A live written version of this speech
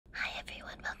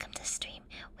stream,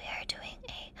 we are doing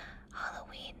a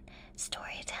Halloween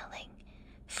storytelling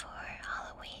for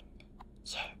Halloween.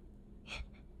 Yeah.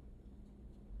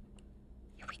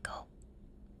 Here we go.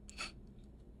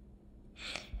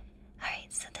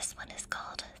 Alright, so this one is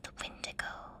called the Wendigo.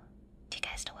 Do you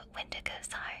guys know what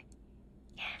Wendigos are?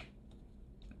 Yeah.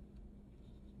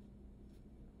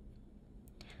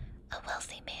 A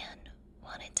wealthy man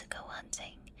wanted to go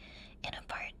hunting in a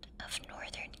part of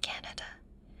northern Canada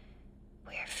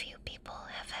where few people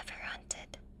have ever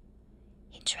hunted.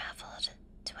 He traveled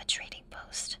to a trading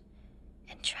post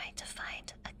and tried to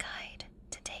find a guide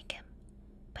to take him,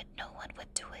 but no one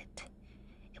would do it.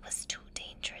 It was too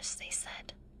dangerous, they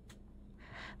said.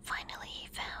 Finally, he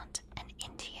found an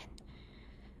Indian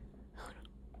who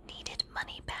needed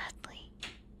money badly,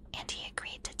 and he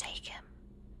agreed to take him.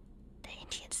 The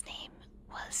Indian's name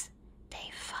was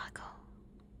Devago.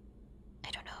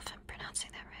 I don't know if I'm pronouncing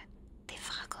that right.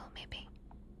 Devago, maybe.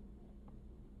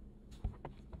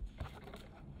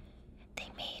 They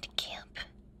made camp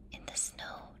in the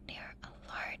snow near a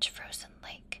large frozen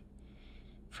lake.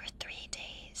 For 3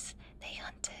 days they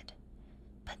hunted,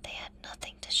 but they had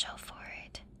nothing to show for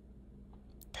it.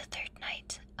 The third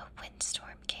night, a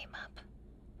windstorm came up.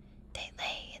 They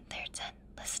lay in their tent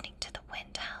listening to the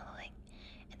wind howling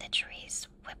and the trees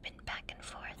whipping back and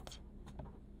forth.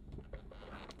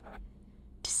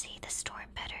 To see the storm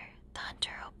better, the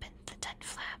hunter opened the tent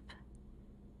flap.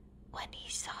 What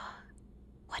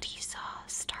he saw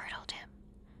startled him.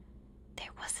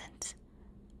 There wasn't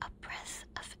a breath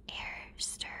of air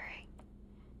stirring.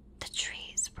 The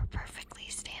trees were perfectly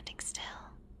standing still.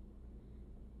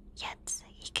 Yet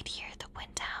he could hear the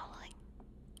wind howling.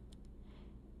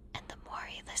 And the more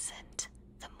he listened,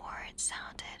 the more it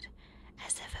sounded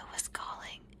as if it was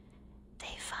calling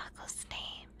Devago's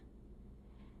name.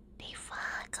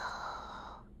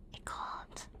 Devago, it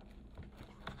called.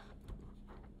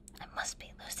 I must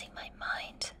be losing my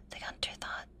mind, the hunter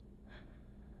thought.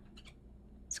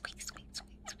 Squeak, squeak,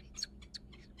 squeak, squeak, squeak,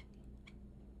 squeak, squeak.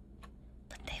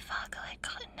 But Devago had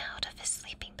gotten out of his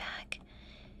sleeping bag.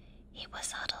 He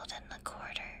was huddled in the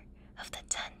corner of the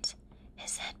tent,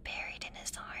 his head buried in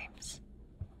his arms.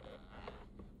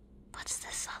 What's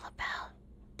this all about?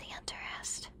 The hunter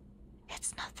asked.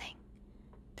 It's nothing,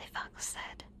 Devago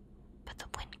said, but the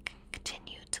wind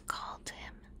continued to call to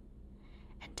him,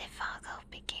 and Devago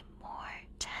became more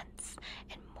tense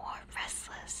and more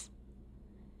restless.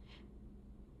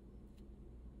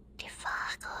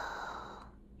 Devago,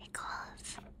 he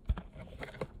calls.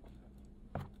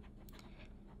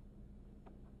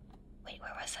 Wait,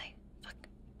 where was I? Fuck.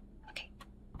 Okay.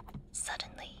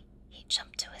 Suddenly, he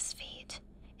jumped to his feet,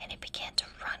 and he began to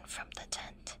run from the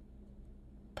tent.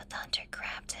 But the hunter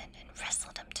grabbed him and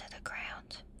wrestled him to the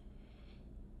ground.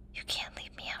 You can't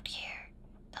leave me out here,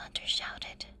 the hunter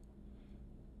shouted.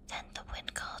 Then the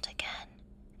wind called again.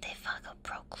 Devago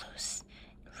broke loose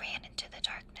and ran into the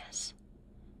darkness.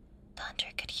 The hunter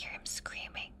could hear him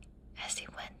screaming as he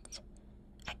went.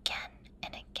 Again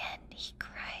and again he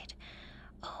cried,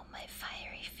 "Oh, my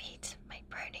fiery feet, my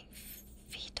burning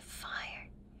feet of fire.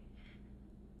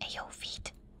 Ayo,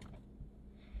 feet."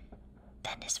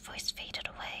 Then his voice faded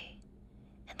away,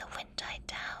 and the wind died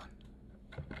down.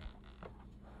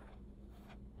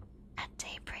 At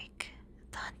daybreak,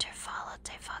 the hunter followed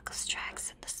Devago's tracks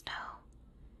in the snow.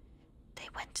 They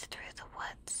went through the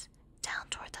woods, down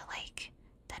toward the lake,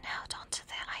 then out onto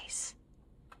the ice.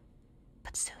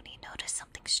 But soon he noticed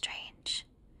something strange.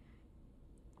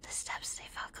 The steps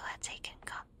Devago had taken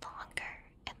got longer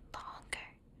and longer.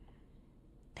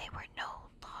 They were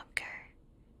no longer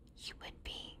human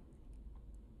beings.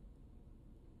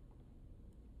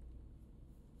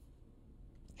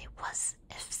 It was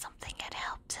as if something had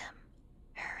helped him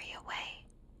hurry away.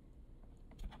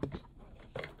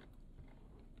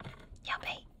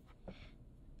 Yummy.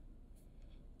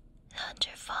 The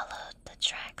hunter followed the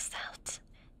tracks out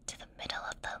to the middle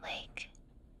of the lake,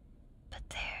 but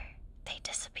there they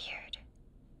disappeared.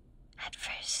 At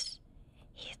first,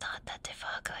 he thought that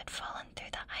Devago had fallen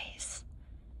through the ice,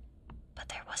 but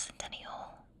there wasn't any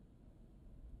hole.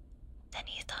 Then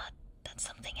he thought that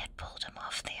something had pulled him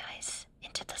off the ice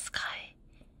into the sky,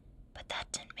 but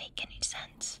that didn't make any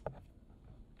sense.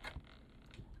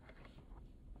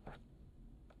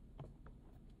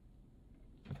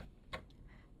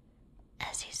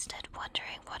 As he stood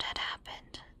wondering what had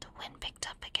happened, the wind picked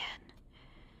up again.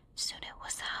 Soon it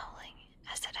was howling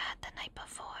as it had the night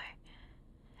before.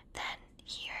 Then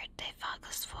he heard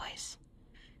Devago's voice.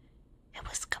 It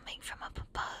was coming from up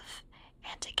above,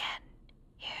 and again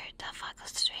he heard Devago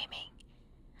screaming,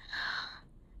 "Ah,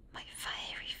 my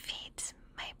fiery feet,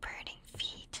 my burning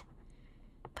feet."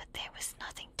 But there was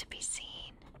nothing to be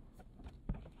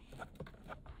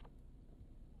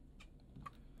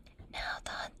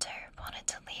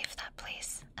wanted to leave that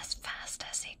place as fast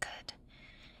as he could.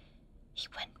 He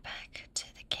went back to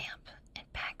the camp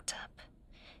and packed up.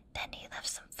 Then he left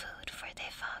some food for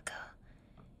Defago,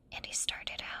 and he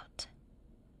started out.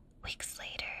 Weeks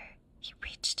later, he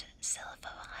reached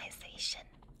civilization.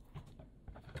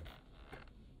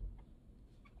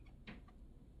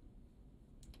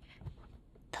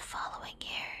 The following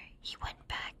year, he went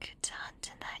back to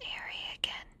hunt in that area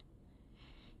again.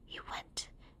 He went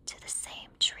to the same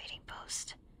trading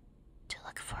post to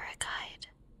look for a guide.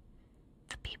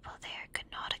 The people there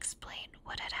could not explain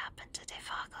what had happened to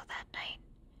Defago that night,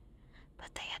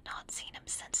 but they had not seen him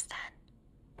since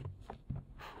then.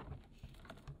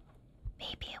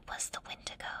 Maybe it was the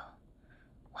Wendigo,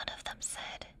 one of them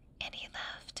said, and he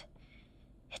laughed.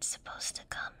 It's supposed to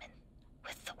come in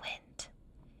with the wind.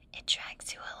 It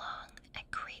drags you along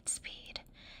at great speed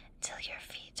until your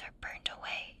feet are burned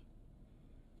away.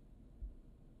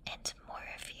 And more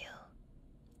of you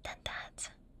than that.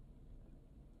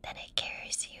 Then it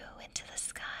carries you into the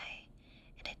sky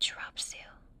and it drops you.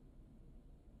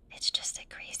 It's just a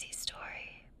crazy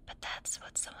story, but that's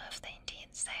what some of the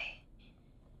Indians say.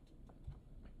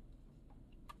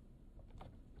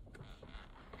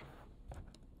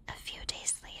 A few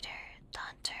days later, the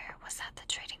hunter was at the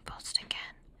trading post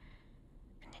again.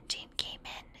 An Indian came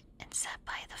in and sat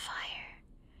by the fire.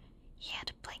 He had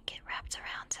a blanket wrapped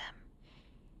around him.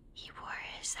 He wore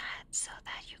his hat so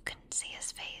that you couldn't see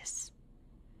his face.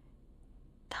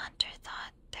 The hunter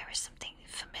thought there was something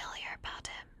familiar about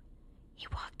him. He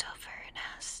walked over and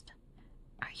asked,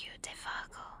 "Are you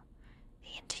Defago?"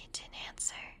 The Indian didn't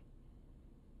answer.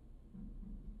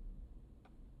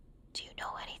 "Do you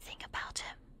know anything about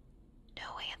him?"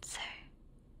 No answer.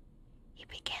 He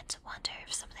began to wonder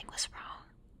if something was wrong,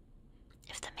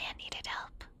 if the man needed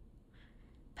help,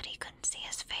 but he couldn't see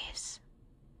his face.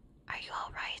 "Are you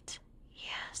all right?" he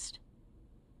asked.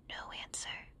 No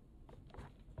answer.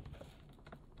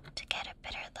 To get a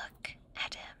better look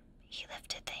at him, he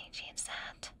lifted the Indian's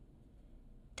hat.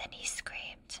 Then he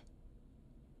screamed.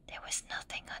 There was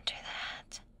nothing under the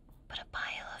hat but a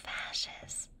pile of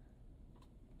ashes.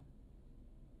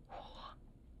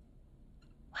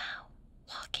 Wow,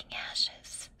 walking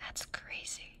ashes, that's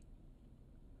crazy.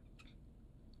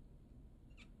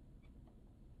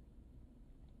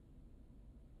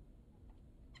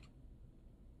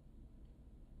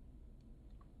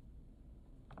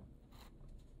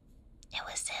 It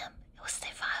was him. It was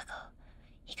Defago.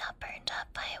 He got burned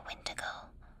up by a Wendigo.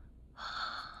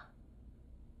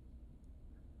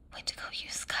 Wendigo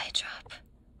used Skydrop.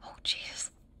 Oh, jeez.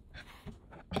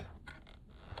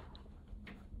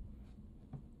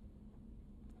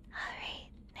 Alright,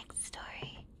 next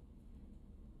story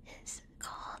is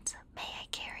called May I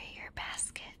Carry Your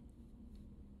Basket?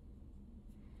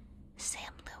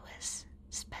 Sam Lewis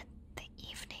spent the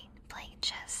evening playing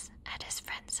chess at his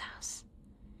friend's house.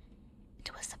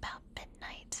 It was about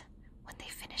midnight when they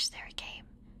finished their game,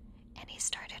 and he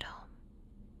started home.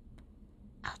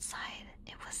 Outside,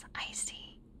 it was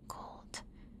icy, cold,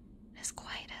 and as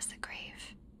quiet as the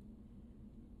grave.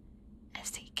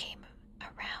 As he came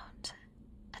around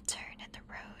a turn in the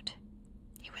road,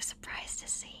 he was surprised to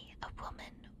see a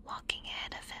woman walking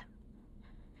ahead of him.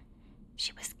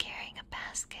 She was carrying a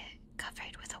basket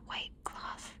covered with a white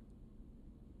cloth.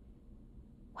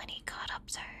 When he caught up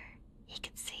to her, he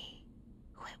could see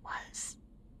who it was,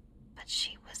 but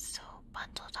she was so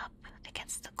bundled up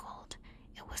against the cold,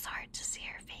 it was hard to see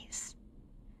her face.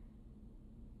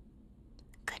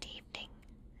 "Good evening,"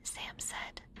 Sam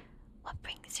said. "What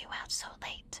brings you out so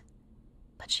late?"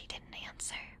 But she didn't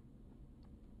answer.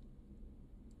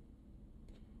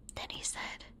 Then he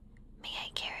said, "May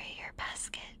I carry your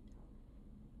basket?"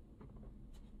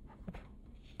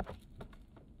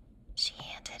 She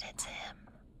handed it to him.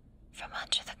 From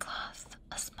under the cloth,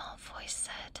 a small voice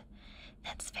said,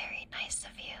 "That's very nice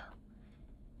of you."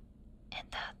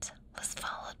 And that was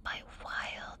followed by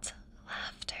wild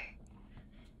laughter.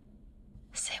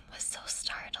 Sam was so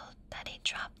startled that he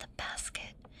dropped the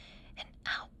basket and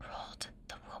out rolled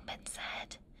the woman's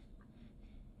head.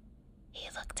 He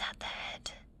looked at the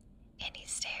head and he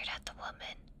stared at the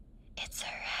woman. "It's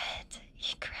her head,"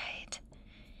 he cried,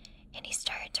 and he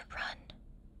started to run.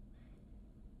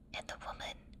 And the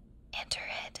woman and her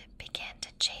head began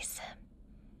to chase him.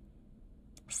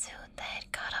 Soon the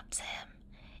head caught up to him.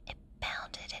 It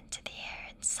bounded into the air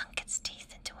and sunk its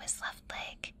teeth into his left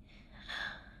leg.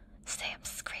 Sam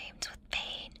screamed with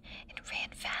pain and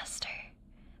ran faster,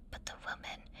 but the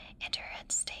woman and her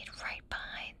head stayed right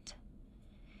behind.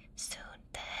 Soon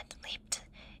the head leaped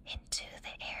into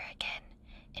the air again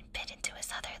and bit into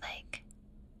his other leg.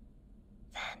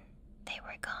 Then they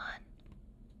were gone.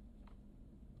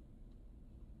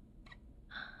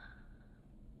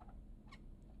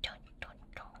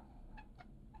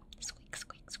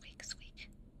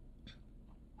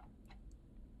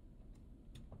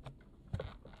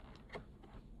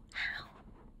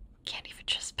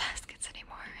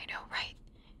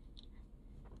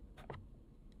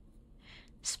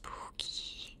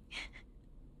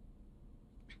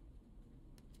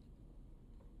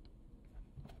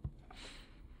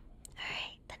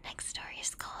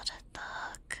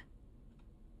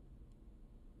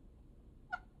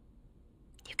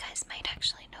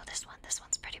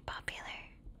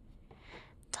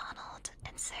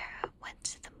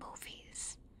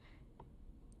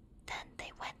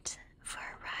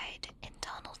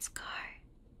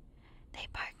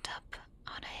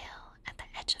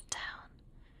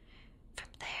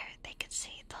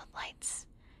 lights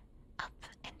up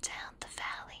and down the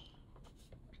valley.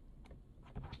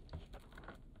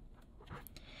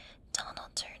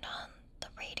 Donald turned on the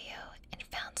radio and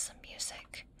found some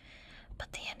music,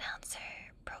 but the announcer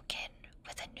broke in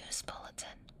with a news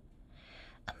bulletin.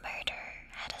 A murderer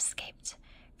had escaped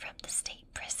from the state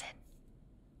prison.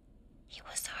 He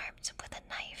was armed with a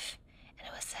knife and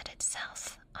was headed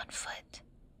south on foot.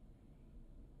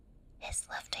 His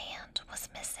left hand was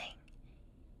missing.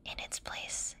 In its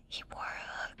place, he wore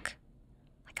a hook,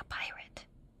 like a pirate.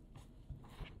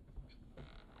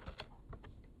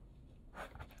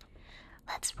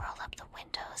 "Let's roll up the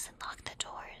windows and lock the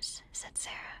doors," said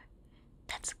Sarah.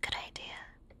 "That's a good idea,"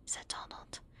 said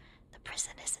Donald. "The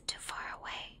prison isn't too far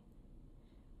away.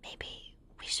 Maybe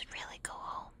we should really go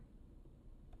home."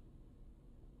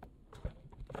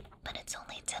 "But it's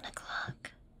only 10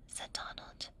 o'clock, said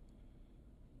Donald.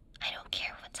 "I don't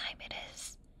care what time it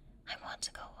is. I want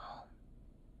to go home."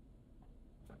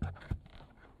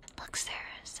 "Look,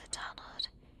 Sarah," said Donald.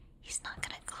 "He's not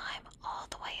gonna climb all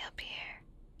the way up here.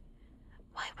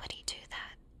 Why would he do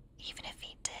that? Even if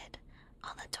he did,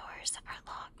 all the doors are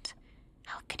locked.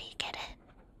 How could he get in?"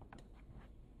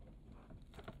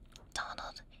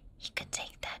 "Donald, he could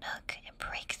take that hook and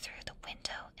break through the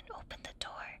window and open the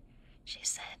door," she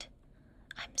said.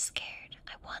 "I'm scared.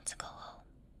 I want to go home."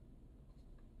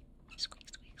 Squeak,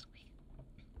 squeak, squeak.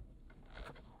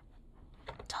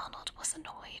 Donald was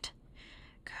annoyed.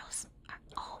 "Girls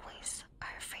always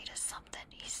are afraid of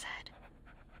something," he said.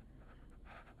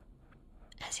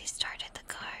 As he started the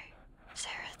car,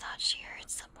 Sarah thought she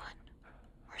heard someone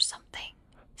or something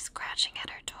scratching at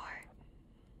her door.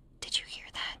 "Did you hear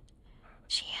that?"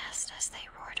 she asked as they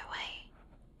roared away.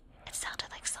 It sounded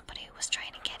like somebody was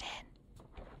trying to get in.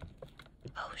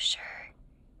 "Oh, sure,"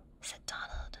 said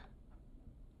Donald.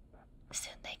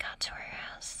 Soon they got to her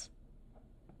house.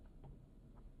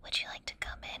 "Would you like to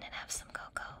come in and have some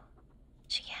cocoa?"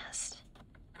 she asked.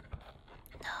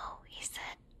 "No," he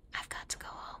said. "I've got to go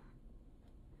home."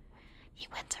 He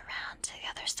went around to the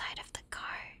other side of the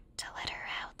car to let her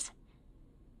out.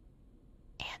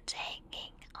 And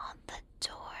hanging on the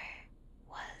door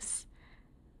was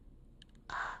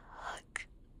a hook.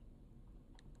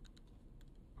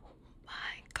 Oh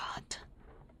my God.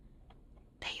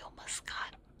 They almost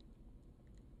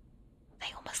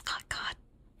got caught.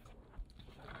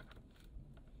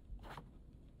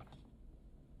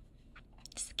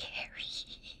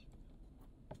 Scary.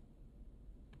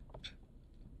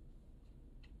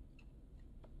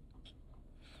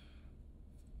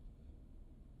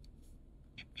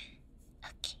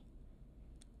 Okay.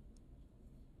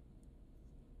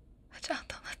 Watch out,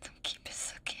 don't let them keep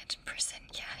his hook hand in prison.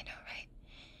 Yeah, I know, right?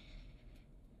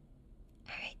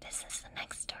 Alright, this is the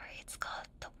next story. It's called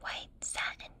The White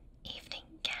Satin Evening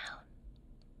Gown.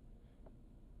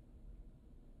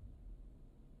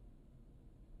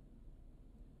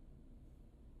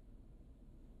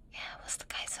 Yeah, it was the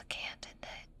guy's hook hand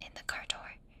in the car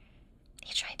door.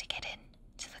 He tried to get in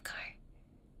to the car.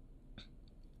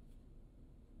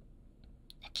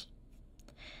 Okay.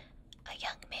 A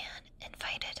young man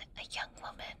invited a young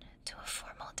woman to a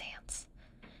formal dance,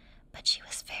 but she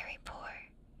was very poor,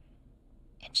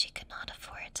 and she could not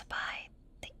afford to buy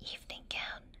the evening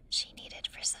gown she needed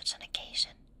for such an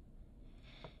occasion.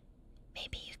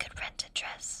 "Maybe you could rent a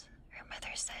dress," her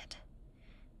mother said.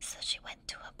 So she went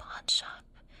to a pawn shop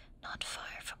not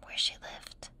far from where she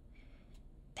lived.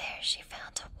 There she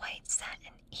found a white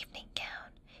satin evening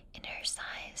gown in her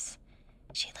size.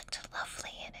 She looked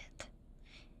lovely in it.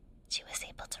 She was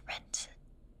able to rent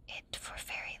it for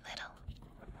very little.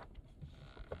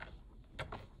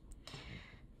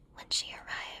 When she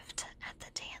arrived at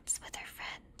the dance with her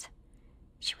friend,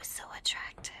 she was so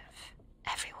attractive,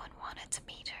 everyone wanted to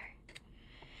meet her.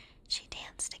 She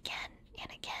danced again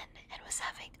and again and was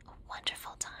having a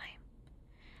wonderful time.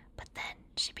 But then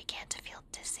she began to feel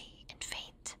dizzy and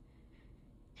faint,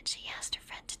 and she asked her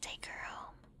friend to take her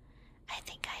home. "I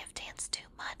think I have danced too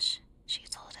much," she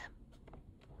told him.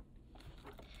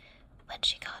 When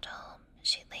she got home,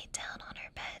 she laid down on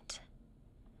her bed.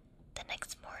 The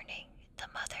next morning, the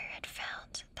mother had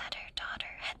found that her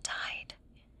daughter had died.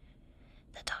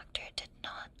 The doctor did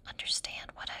not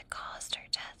understand what had caused her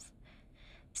death,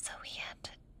 so he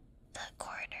had the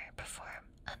coroner perform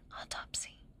an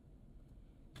autopsy.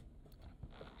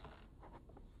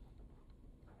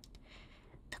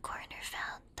 The coroner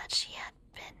found that she had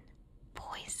been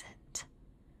poisoned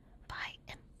by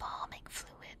embalming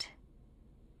fluid.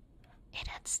 It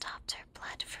had stopped her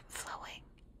blood from flowing.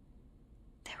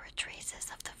 There were traces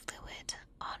of the fluid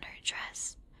on her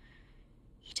dress.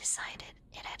 He decided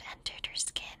it had entered her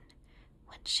skin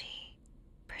when she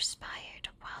perspired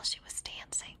while she was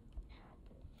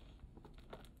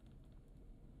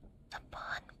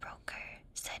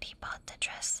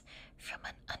from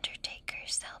an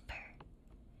undertaker's helper.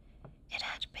 It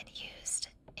had been used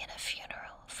in a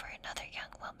funeral for another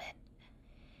young woman,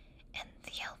 and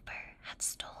the helper had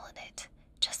stolen it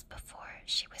just before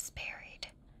she was buried.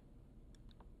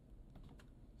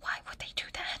 Why would they do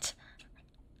that?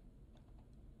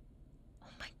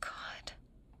 Oh my god.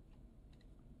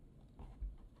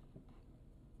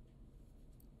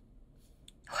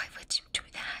 Why would you do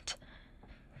that?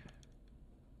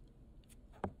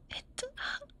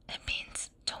 It means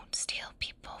don't steal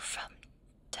people from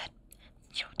dead.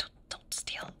 Don't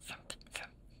steal from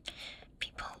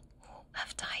people who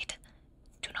have died.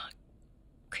 Do not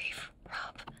grieve,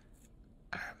 rob.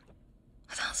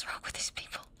 What else is wrong with these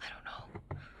people? I don't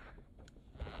know.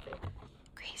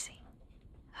 Crazy.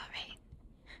 Alright.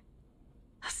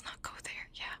 Let's not go there,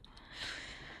 yeah.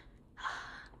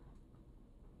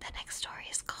 The next story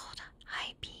is called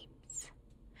High Beams.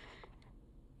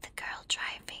 The girl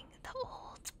driving the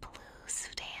old blue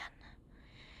sedan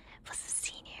was a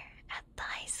senior at the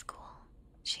high school.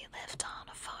 She lived on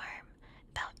a farm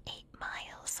about 8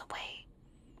 miles away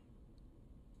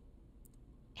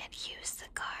and used the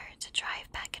car to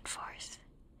drive back and forth.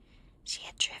 She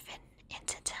had driven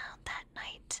into town that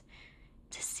night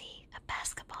to see a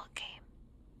basketball game.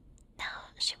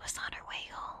 Now she was on her way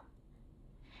home.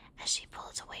 As she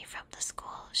pulled away from the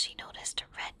school, she noticed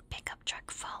a red pickup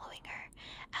truck following her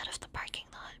out of the parking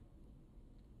lot.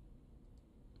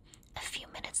 A few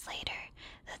minutes later,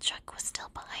 the truck was still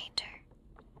behind her.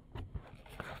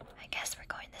 I guess we're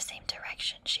going the same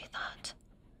direction, she thought.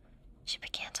 She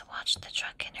began to watch the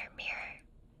truck in her mirror.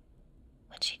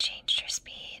 When she changed her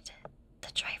speed,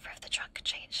 the driver of the truck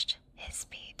changed his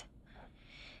speed.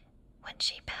 When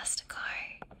she passed a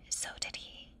car, so did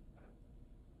he.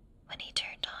 When he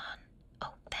turned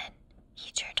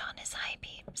his high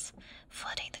beams,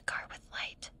 flooding the car with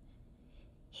light.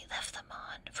 He left them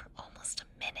on for almost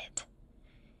a minute.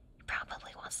 He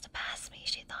probably wants to pass me,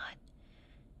 she thought,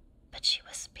 but she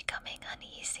was becoming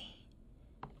uneasy.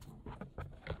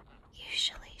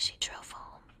 Usually she drove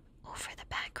home over the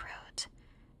back road.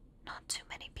 Not too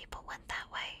many people went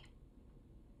that way.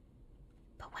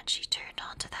 But when she turned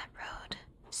onto that road,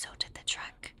 so did the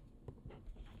truck.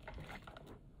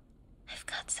 I've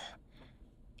got to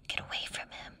get away from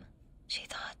him, she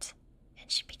thought, and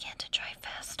she began to drive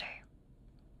faster.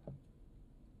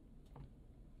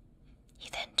 He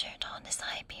then turned on his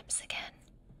high beams again.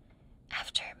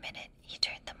 After a minute, he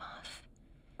turned them off.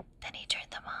 Then he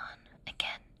turned them on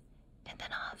again, and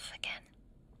then off again.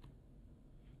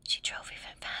 She drove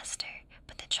even faster,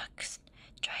 but the truck's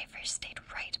driver stayed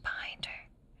right behind her.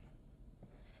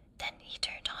 Then he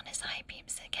turned on his high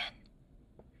beams again.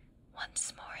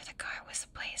 Once more, the car was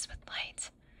ablaze with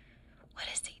light. What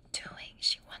is he doing?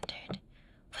 She wondered.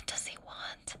 What does he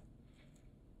want?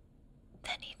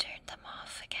 Then he turned them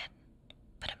off again,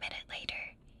 but a minute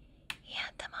later, he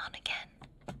had them on again,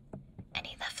 and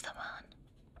he left them on.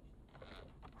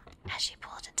 As she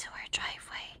pulled into her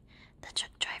driveway, the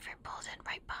truck driver pulled in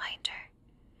right behind her.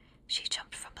 She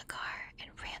jumped from the car and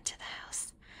ran to the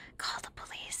house. "Call the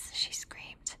police," she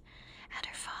screamed at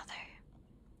her father.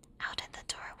 Out in the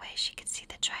doorway, she could see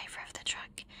the driver of the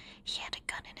truck. He had a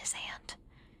gun in his hand.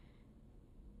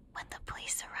 When the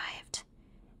police arrived,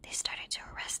 they started to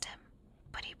arrest him,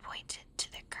 but he pointed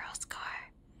to the girl's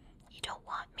car. "You don't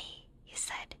want me," he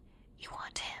said. "You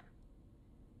want him."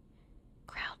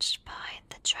 Crouched behind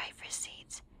the driver's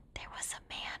seat, there was a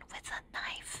man with a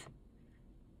knife.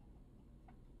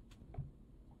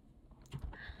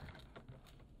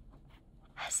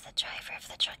 As the driver of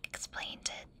the truck explained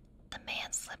it, the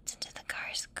man slipped into the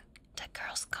girl's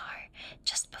car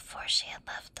just before she had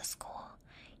left the school.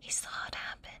 He saw it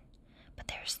happen, but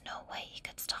there was no way he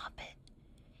could stop it.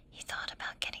 He thought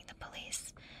about getting the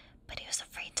police, but he was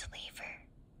afraid to leave her,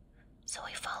 so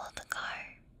he followed the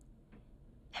car.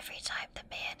 Every time the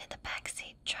man in the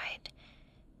backseat tried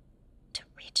to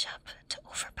reach up to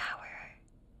overpower her,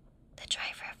 the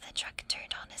driver of the truck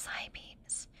turned on his high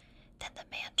beams. Then the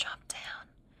man dropped down,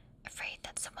 afraid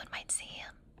that someone might see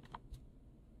him.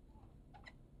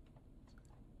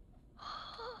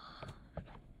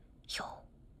 Yo,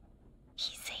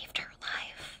 he saved her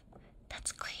life.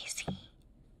 That's crazy.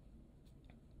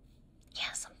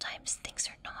 Yeah, sometimes things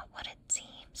are not what it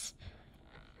seems.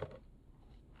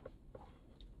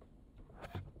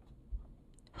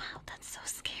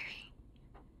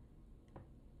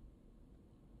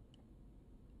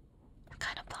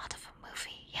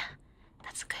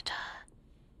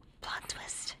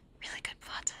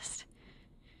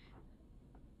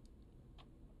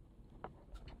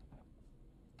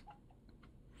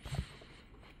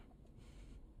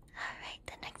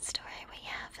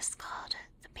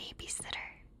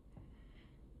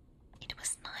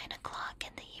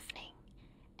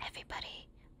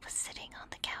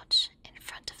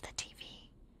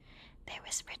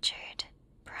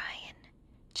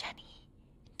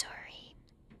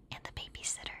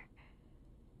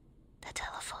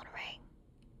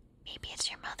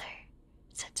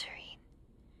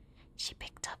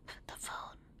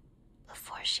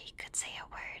 Before she could say a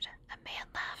word, a man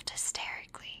laughed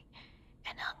hysterically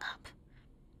and hung up.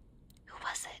 Who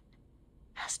was it?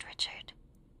 Asked Richard.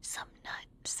 Some nut,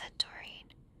 said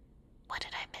Doreen. What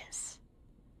did I miss?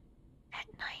 At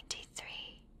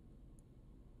 93.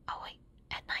 Oh wait,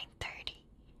 at 9:30.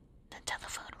 The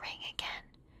telephone rang again.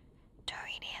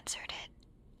 Doreen answered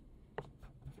it.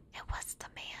 It was the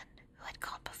man who had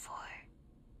called before.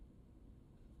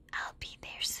 I'll be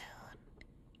there soon,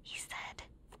 he said.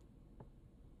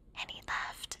 And he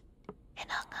laughed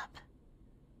and hung up.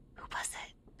 Who was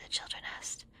it? The children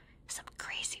asked. Some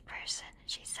crazy person,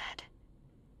 she said.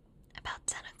 About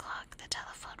 10 o'clock, the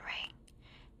telephone rang.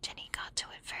 Jenny got to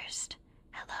it first.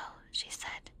 Hello, she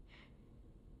said.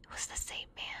 It was the same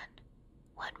man.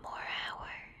 1 more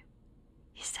hour,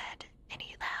 he said, and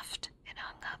he laughed and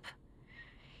hung up.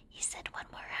 He said 1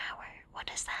 more hour. What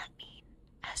does that mean?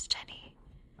 Asked Jenny.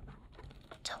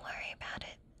 Don't worry about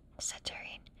it, said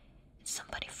Doreen. It's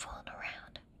somebody fooling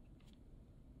around.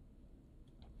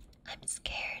 I'm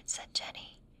scared, said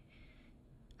Jenny.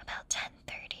 About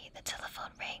 10:30, the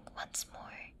telephone rang once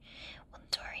more. When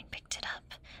Doreen picked it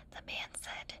up, the man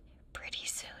said, pretty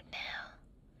soon now.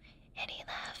 And he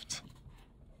laughed.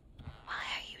 Why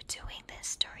are you doing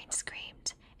this? Doreen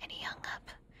screamed, and he hung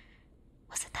up.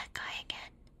 Was it that guy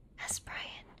again? Asked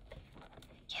Brian.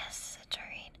 Yes, said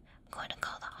Doreen. I'm going to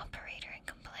call the operator and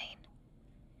complain.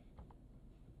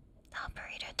 The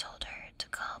operator told her to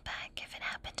call back if it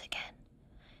happened again,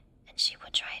 and she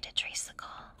would try to trace the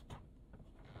call.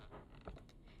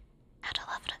 At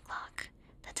 11 o'clock,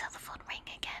 the telephone rang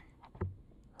again.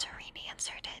 Doreen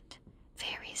answered it.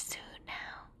 Very soon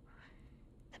now,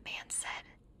 the man said,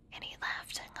 and he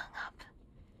laughed and hung up.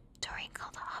 Doreen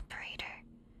called the operator.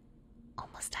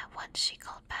 Almost at once she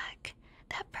called back.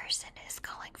 That person is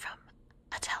calling from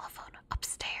a telephone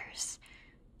upstairs.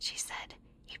 She said,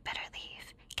 you'd better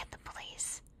leave. Get the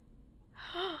police.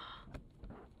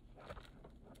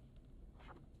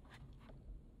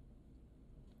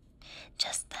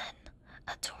 Just then,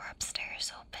 a door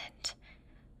upstairs opened.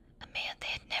 A man they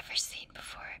had never seen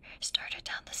before started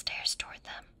down the stairs toward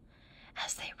them.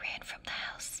 As they ran from the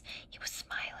house, he was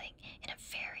smiling in a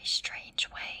very strange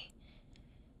way.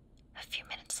 A few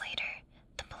minutes later,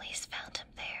 the police found him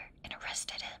there and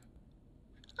arrested him.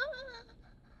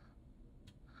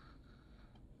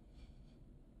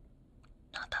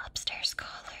 Not the upstairs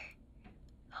caller.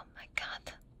 Oh my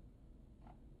God.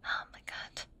 Oh my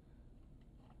God.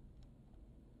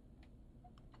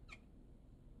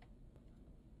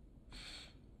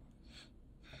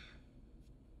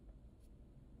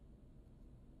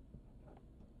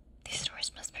 These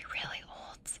stories must be really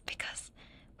old because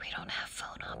we don't have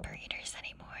phone operators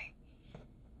anymore.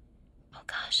 Oh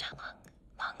gosh, how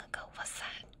long ago was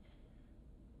that?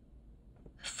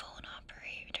 Phone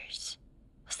operators.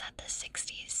 Was that the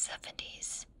 60s,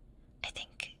 70s?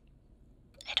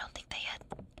 I don't think they had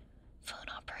phone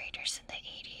operators in the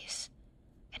 80s.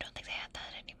 I don't think they had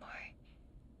that anymore.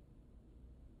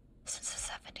 Since the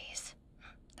 70s.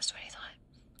 That's what I thought.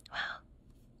 Wow,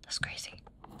 that's crazy.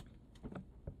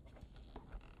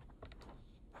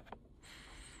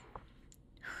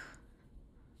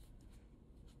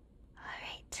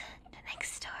 Alright, the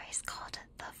next story is called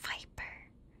The Viper.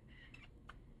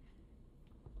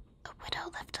 A widow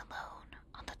lived alone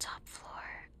on the top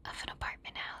floor of an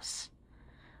apartment house.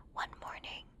 One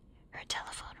morning, her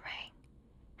telephone rang.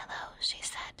 Hello, she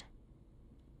said.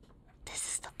 This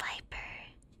is the Viper,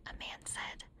 a man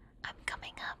said. I'm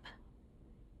coming up.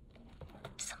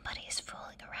 Somebody is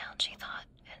fooling around, she thought,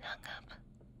 and hung up.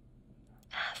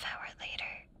 A half hour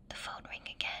later, the phone rang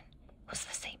again. It was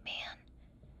the same man.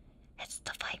 It's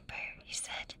the Viper, he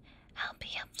said. I'll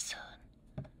be up soon.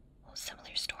 Well,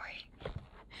 similar story.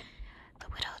 The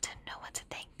widow didn't know what to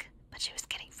think, but she was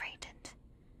getting frightened.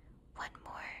 One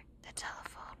more, the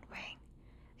telephone rang.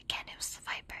 Again, it was the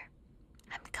Viper.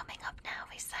 I'm coming up now,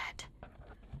 he said.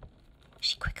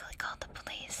 She quickly called the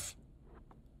police.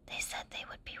 They said they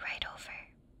would be right over.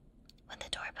 When the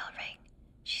doorbell rang,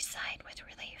 she sighed with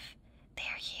relief. They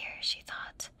are here, she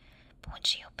thought. But when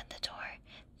she opened the door,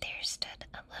 there stood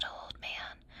a little old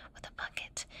man with a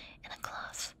bucket and a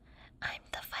cloth. I'm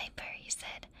the Viper, he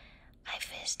said. I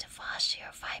wish to wash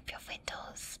or wipe your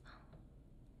windows.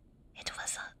 It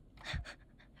was a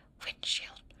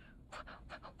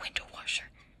window washer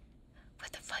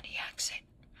with a funny accent.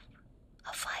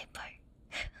 A Viper.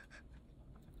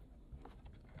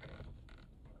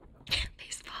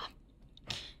 Baseball.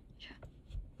 Yeah.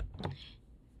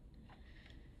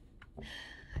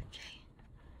 Okay.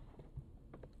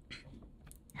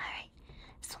 Alright,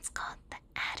 this one's called The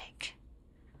Attic.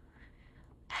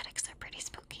 Attics are pretty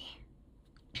spooky.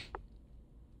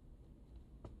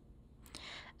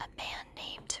 A man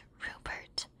named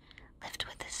Rupert lived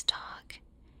with his dog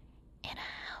in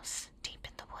a house deep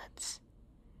in the woods.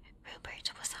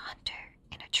 Rupert was a hunter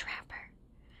and a trapper.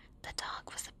 The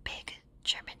dog was a big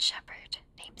German shepherd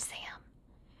named Sam.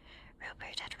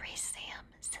 Rupert had raised Sam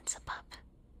since a pup.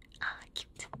 Ah,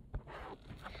 cute.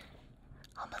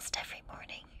 Almost every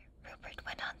morning, Rupert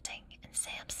went hunting and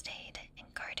Sam stayed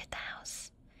and guarded the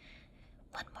house.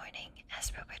 One morning,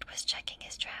 as Rupert was checking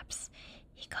his traps,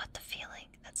 he got the feeling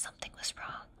that something was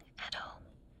wrong at home.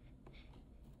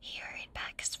 He hurried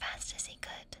back as fast as he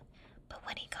could, but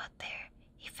when he got there,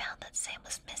 he found that Sam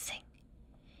was missing.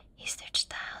 He searched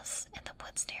the house and the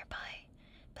woods nearby,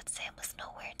 but Sam was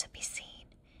nowhere to be seen.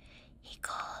 He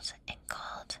called and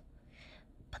called,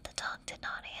 but the dog did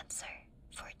not answer.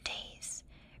 For days,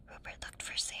 Rupert looked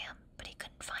for Sam, but he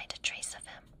couldn't find a trace of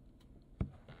him.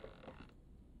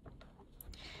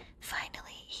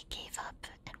 Finally, he gave up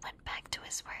and went back to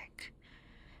his work.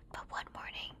 But one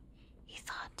morning, he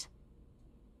thought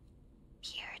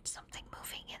he heard something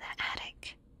moving in the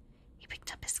attic. He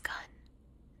picked up his gun.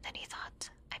 Then he thought,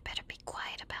 I better be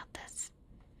quiet about this.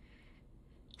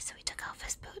 So he took off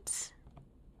his boots,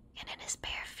 and in his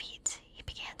bare feet, he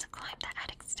began to climb the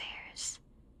attic stairs.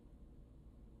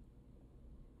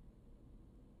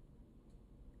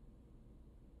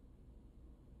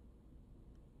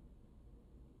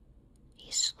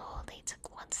 He slowly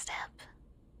took one step,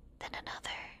 then another,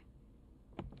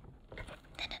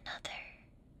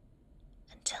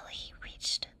 until he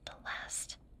reached the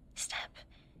last step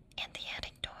and the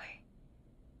attic door.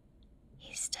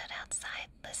 He stood outside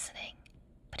listening,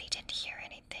 but he didn't hear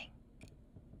anything.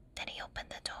 Then he opened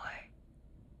the door.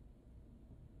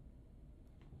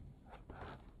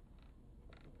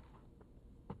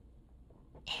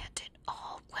 And it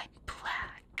all went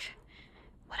black.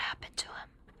 What happened to him?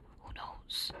 Who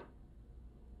knows?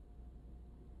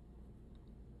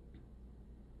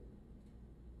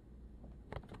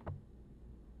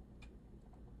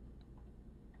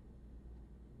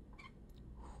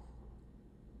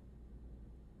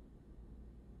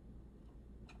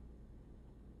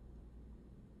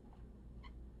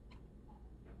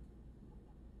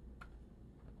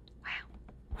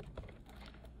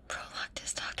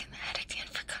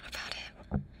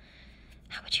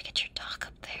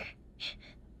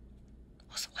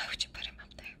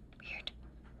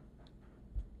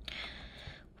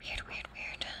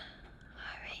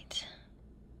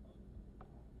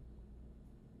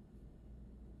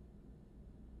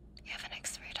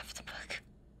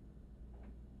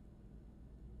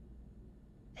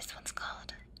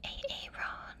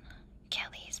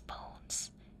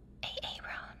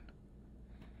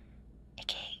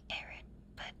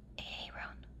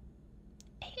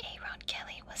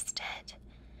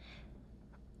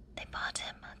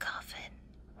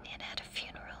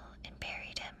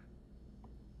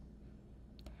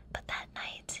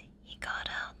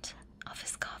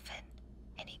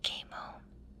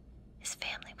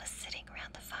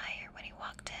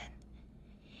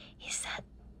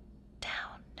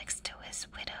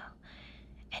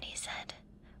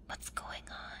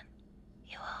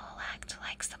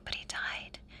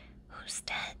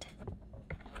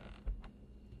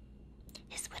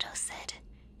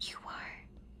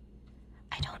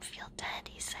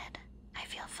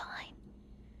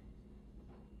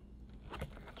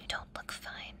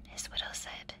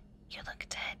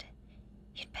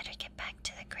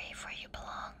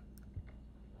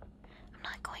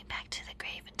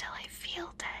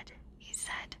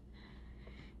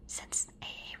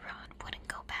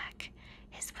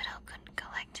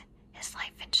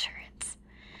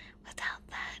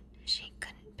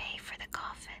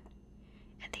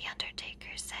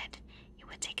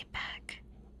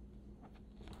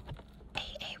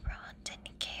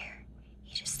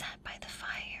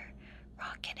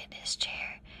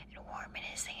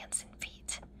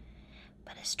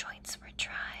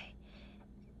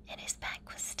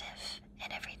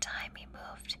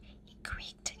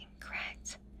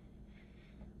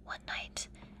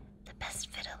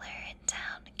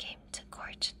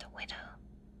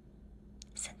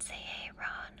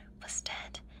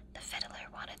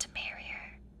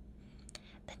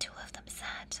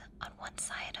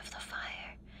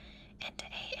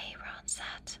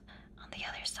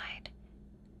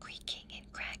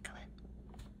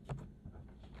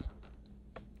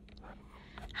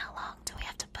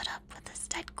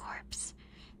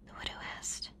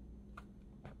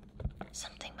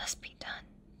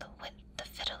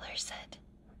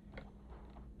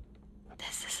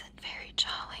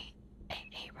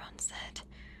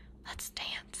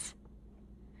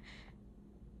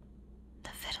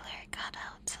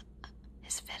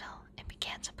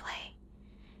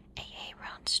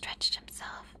 down, stretched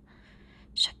himself,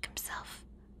 shook himself,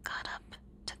 got up,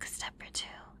 took a step or two,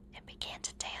 and began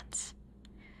to dance,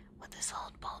 with his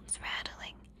old bones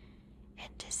rattling,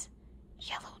 and his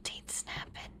yellow teeth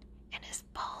snapping, and his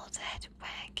bald head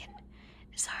wagging,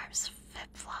 his arms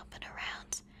flip-flopping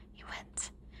around. He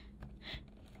went,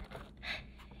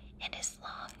 and his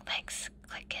long legs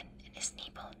clicking, and his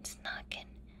knee bones knocking.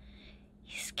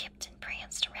 He skipped and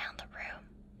pranced around the room.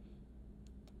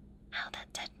 How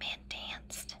that dead man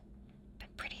danced!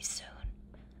 But pretty soon,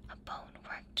 a bone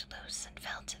worked loose and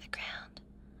fell to the ground.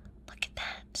 "Look at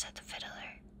that," said the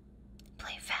fiddler.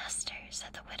 "Play faster,"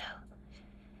 said the widow.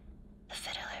 The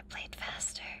fiddler played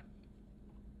faster.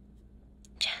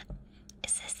 "Chat,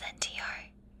 is this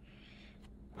NTR?"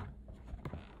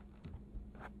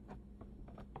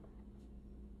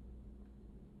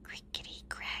 Crickety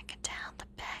crack down the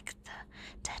back, the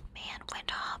dead man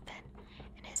went hopping,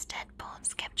 and his dead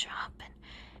bones kept dropping.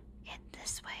 And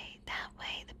this way, that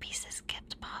way, the pieces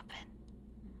kept popping.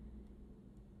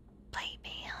 "Play,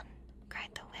 man,"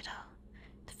 cried the widow.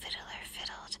 The fiddler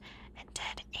fiddled, and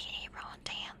dead Aaron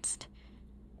danced.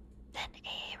 Then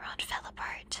Aaron fell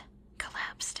apart,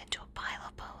 collapsed into a pile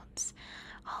of bones,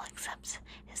 all except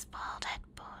his bald head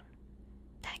bone.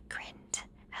 That grinned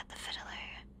at the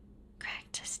fiddler,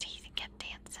 cracked his teeth, and kept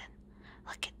dancing.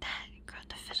 "Look at that," groaned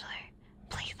the fiddler.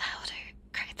 "Play louder,"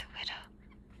 cried the widow.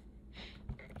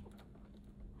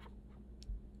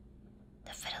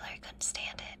 The fiddler couldn't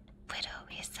stand it. "Widow,"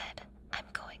 he said, "I'm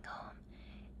going home."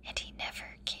 And he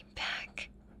never came back.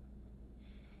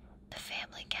 The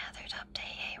family gathered up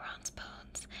Aaron's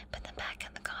bones, put them back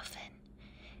in the coffin.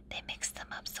 They mixed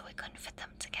them up so we couldn't fit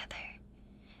them together.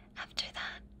 After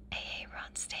that,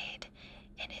 Aaron stayed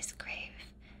in his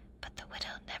grave, but the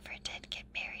widow never did get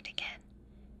married again.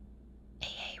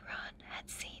 Aaron had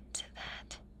seen to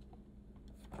that.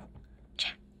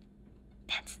 Chat,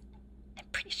 I'm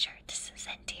pretty sure this is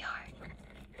NTR.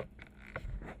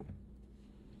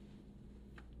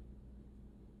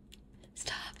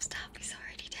 Stop, he's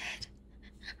already dead.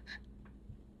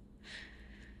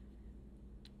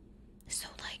 So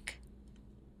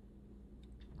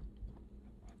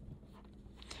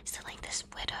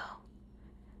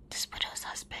this widow's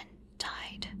husband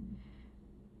died,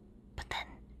 but then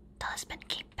the husband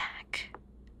came back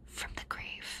from the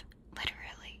grave,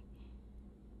 literally,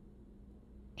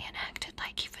 and acted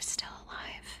like he was still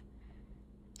alive.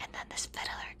 And then this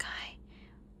fiddler guy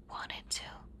wanted to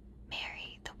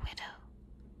marry the widow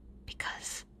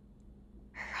because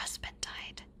her husband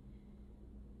died.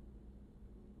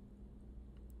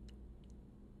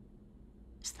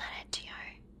 Is that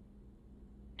NTR?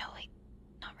 No, wait,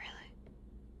 not really.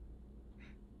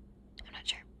 I'm not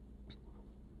sure.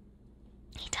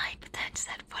 He died, but then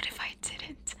said, "What if I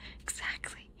didn't?"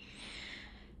 Exactly.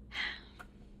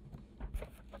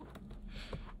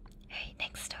 Alright,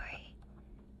 next story.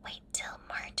 Wait till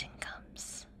Martin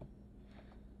comes.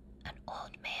 An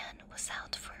old man was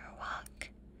out for a walk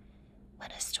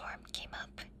when a storm came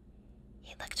up.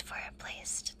 He looked for a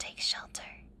place to take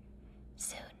shelter.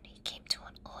 Soon he came to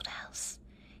an old house.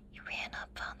 He ran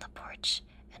up on the porch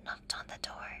and knocked on the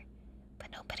door,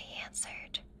 but nobody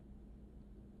answered.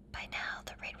 By now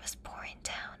the rain was pouring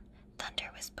down, thunder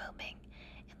was booming,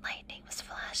 and lightning was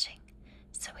flashing,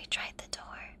 so he tried the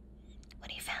door. When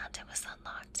he found it was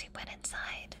unlocked, he went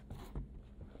inside.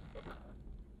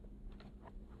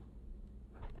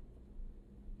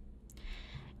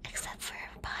 Except for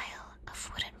a pile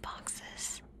of wooden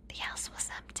boxes, the house was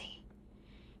empty.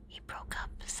 He broke up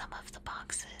some of the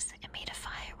boxes and made a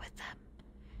fire with them.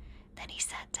 Then he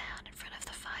sat down in front of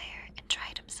the fire and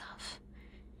dried himself.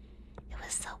 It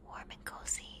was so warm and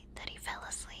cozy that he fell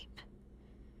asleep.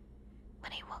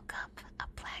 When he woke up, a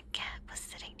black cat was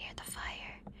sitting near the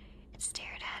fire and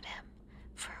stared at him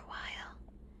for a while.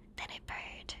 Then it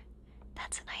purred.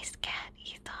 "That's a nice cat,"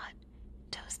 he thought,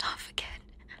 dozed off again.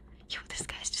 Yo, this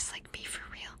guy's just like me for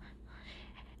real.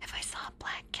 If I saw a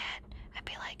black cat, I'd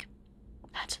be like,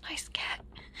 "That's a nice cat."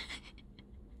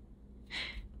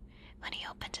 When he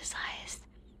opened his eyes,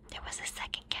 there was a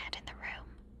second cat in the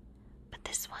room, but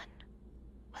this one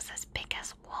was as big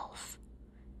as a wolf.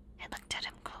 It looked at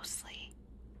him closely,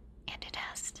 and it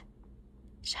asked,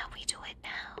 "Shall we do it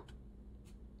now?"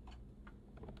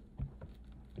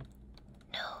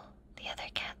 "No," the other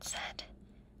cat said.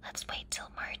 "Let's wait till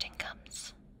Martin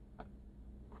comes."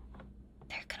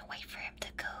 They're gonna wait for him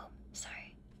to go.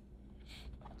 Sorry.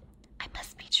 "I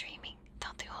must be dreaming,"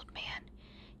 thought the old man.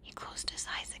 He closed his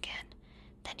eyes again.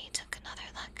 Then he took another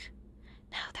look.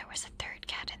 Now there was a third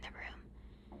cat in the room,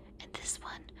 and this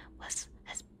one was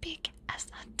as big as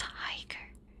a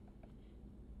tiger.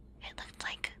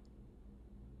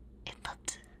 It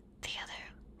looked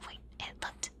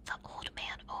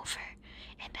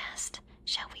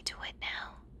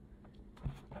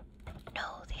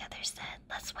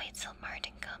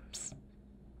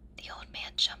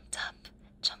jumped up,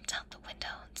 jumped out the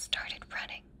window, and started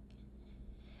running.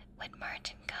 When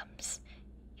Martin comes,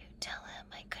 you tell him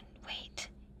I couldn't wait.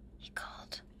 He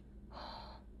called,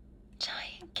 "Oh,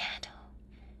 giant candle."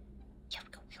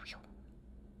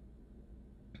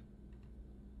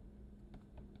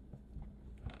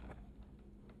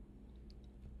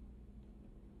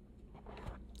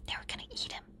 They were gonna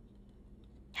eat him.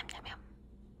 Yum yum yum.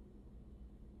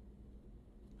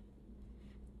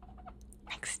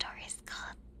 Next story is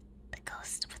called The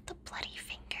Ghost with the Bloody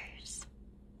Fingers.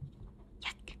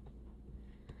 Yuck.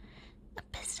 A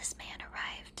businessman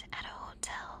arrived at a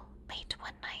hotel late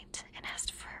one night and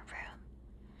asked for a room.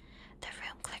 The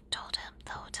room clerk told him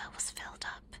the hotel was filled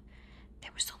up.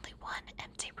 There was only one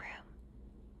empty room.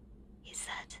 He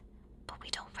said, "But we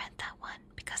don't rent that one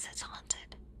because it's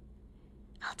haunted."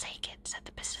 "I'll take it," said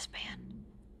the businessman.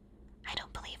 "I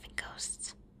don't believe in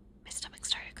ghosts." My stomach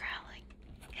started growling.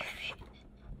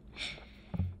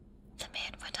 The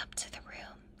man went up to the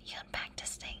room, he unpacked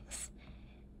his things,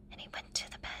 and he went to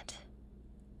the bed.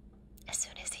 As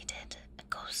soon as he did, a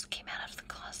ghost came out of the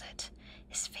closet.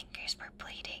 His fingers were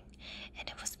bleeding, and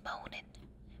it was moaning,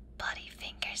 "Bloody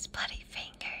fingers, bloody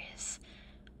fingers."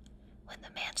 When the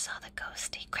man saw the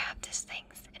ghost, he grabbed his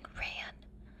things and ran.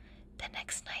 The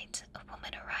next night, a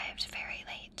woman arrived very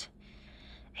late.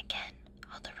 Again,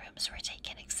 all the rooms were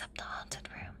taken except the haunted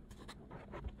room.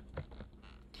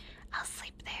 "I'll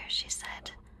sleep there," she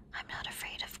said. "I'm not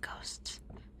afraid of ghosts."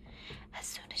 As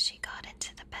soon as she got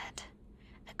into the bed,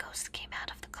 a ghost came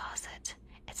out of the closet.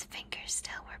 Its fingers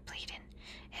still were bleeding.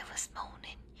 It was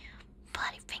moaning,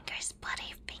 "Bloody fingers,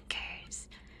 bloody fingers."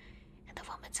 And the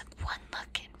woman took one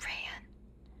look and ran.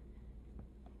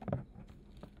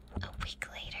 A week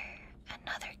later,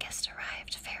 another guest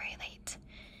arrived very late.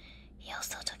 He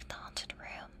also took the haunted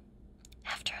room.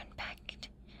 After unpacking,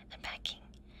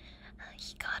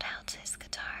 he got out his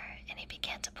guitar and he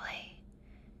began to play.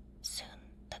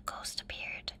 Soon the ghost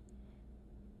appeared.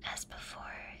 As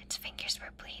before, its fingers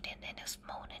were bleeding and it was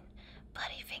moaning,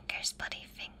 "Bloody fingers, bloody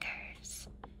fingers."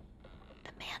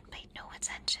 The man paid no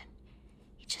attention.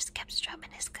 He just kept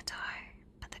strumming his guitar,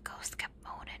 but the ghost kept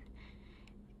moaning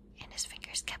and his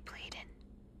fingers kept bleeding.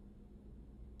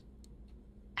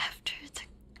 After the